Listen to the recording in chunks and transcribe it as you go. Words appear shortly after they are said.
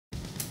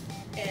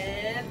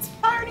It's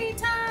party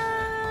time!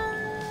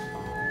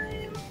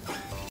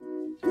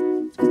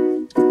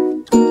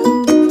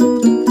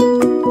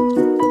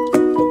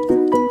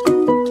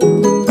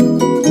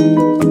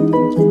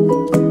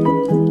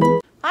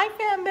 Hi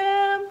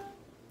FamBam!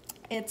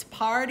 It's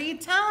party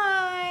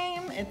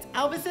time! It's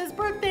Elvis's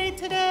birthday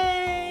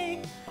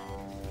today!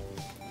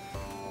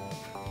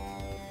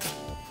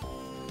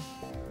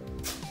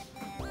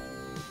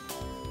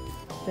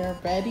 They're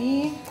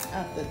ready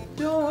at the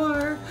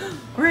door,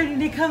 ready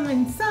to come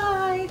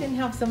inside and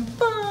have some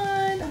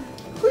fun.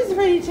 Who's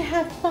ready to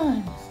have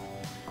fun?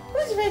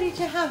 Who's ready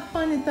to have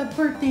fun at the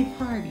birthday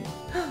party?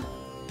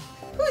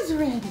 Who's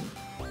ready?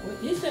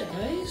 What is that,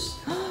 guys?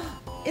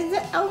 Is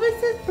it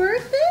Elvis's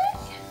birthday?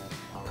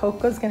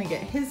 Coco's gonna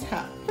get his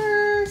hat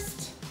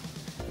first.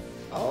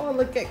 Oh,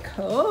 look at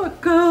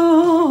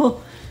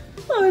Coco.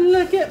 Oh,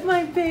 look at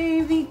my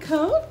baby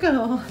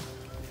Coco.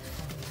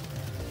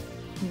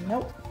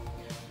 Nope.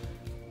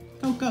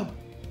 Coco,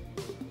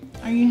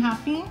 are you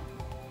happy?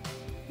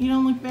 You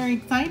don't look very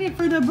excited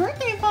for the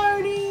birthday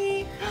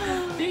party.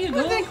 There you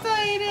Who's go.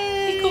 excited?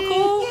 Hey,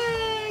 Coco.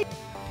 Yay!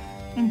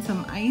 And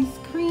some ice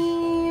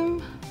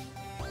cream.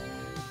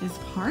 It's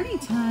party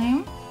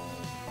time.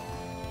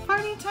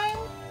 Party time.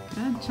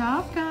 Good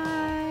job,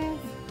 guys.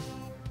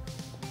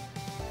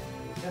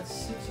 We got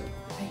 6 of them.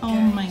 Hey, Oh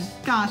guys. my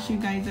gosh, you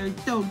guys are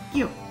so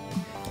cute.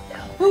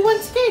 Who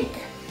wants cake?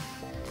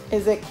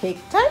 Is it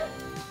cake time?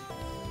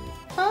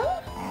 Huh?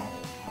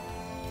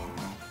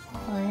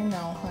 I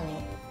know,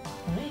 honey.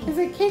 Hey, Is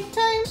it cake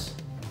time?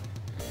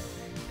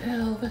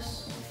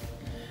 Elvis.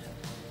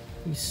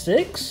 You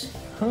 6?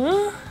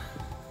 Huh?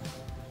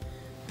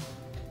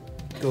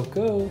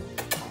 Coco.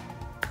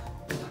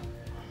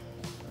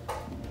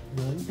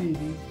 Run,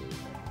 baby.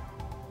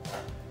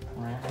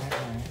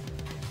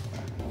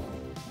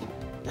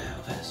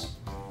 Elvis.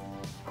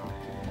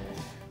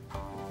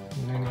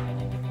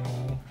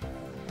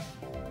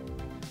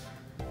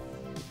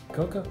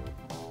 Coco.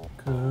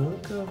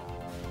 Coco.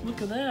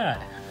 Look at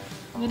that.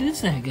 What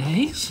is that,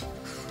 guys?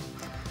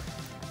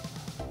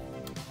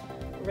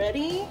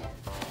 Ready?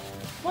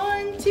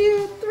 1,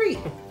 2, 3.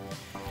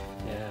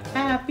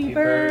 Happy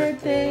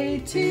birthday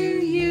to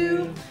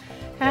you.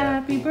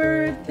 Happy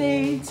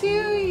birthday to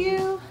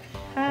you.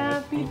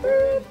 Happy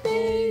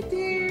birthday,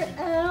 dear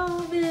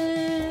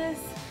Elvis.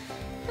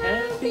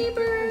 Happy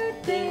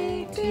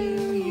birthday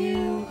to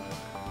you.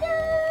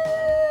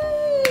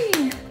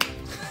 Yay!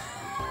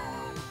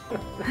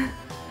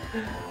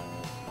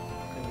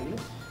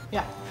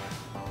 Yeah.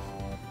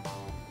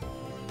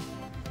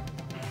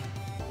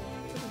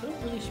 They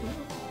don't really smell.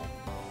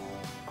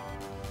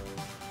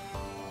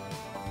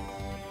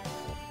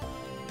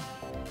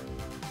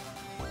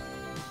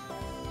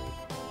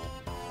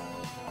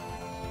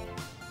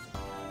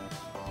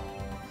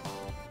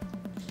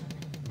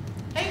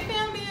 Hey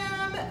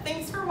FamBam!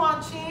 Thanks for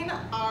watching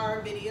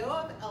our video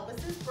of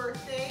Elvis's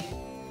birthday.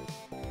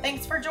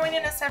 Thanks for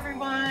joining us,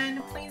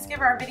 everyone. Please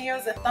give our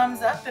videos a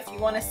thumbs up if you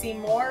want to see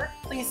more.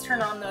 Please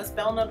turn on those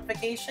bell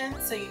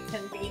notifications so you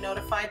can be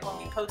notified when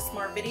we post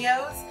more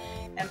videos.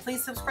 And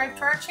please subscribe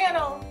to our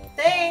channel.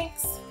 Thanks!